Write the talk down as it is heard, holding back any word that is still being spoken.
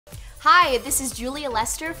Hi, this is Julia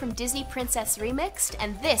Lester from Disney Princess Remixed,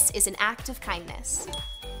 and this is an act of kindness.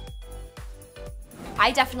 I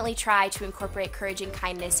definitely try to incorporate courage and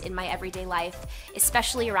kindness in my everyday life,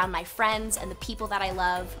 especially around my friends and the people that I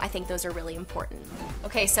love. I think those are really important.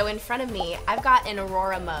 Okay, so in front of me, I've got an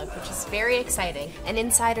Aurora mug, which is very exciting, and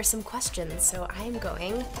inside are some questions, so I'm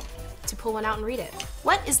going to pull one out and read it.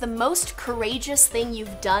 What is the most courageous thing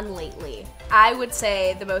you've done lately? I would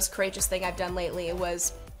say the most courageous thing I've done lately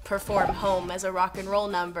was perform Home as a rock and roll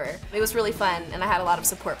number. It was really fun and I had a lot of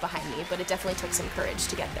support behind me, but it definitely took some courage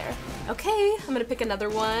to get there. Okay, I'm gonna pick another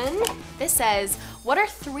one. This says, what are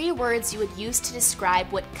 3 words you would use to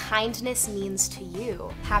describe what kindness means to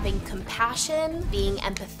you? Having compassion, being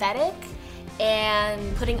empathetic,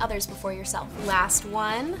 and putting others before yourself. Last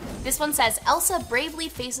one. This one says, Elsa bravely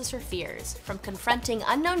faces her fears, from confronting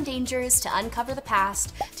unknown dangers to uncover the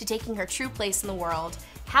past to taking her true place in the world.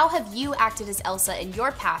 How have you acted as Elsa in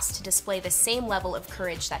your past to display the same level of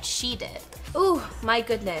courage that she did? Ooh, my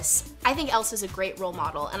goodness. I think Elsa's a great role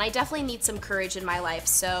model, and I definitely need some courage in my life,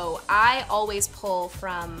 so I always pull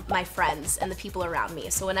from my friends and the people around me.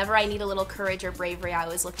 So whenever I need a little courage or bravery, I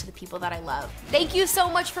always look to the people that I love. Thank you so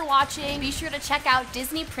much for watching. Be sure to check out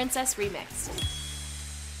Disney Princess Remixed.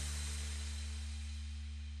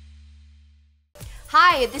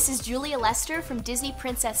 Hi, this is Julia Lester from Disney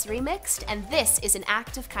Princess Remixed, and this is an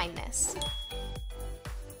act of kindness.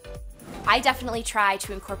 I definitely try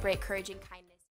to incorporate courage and kindness.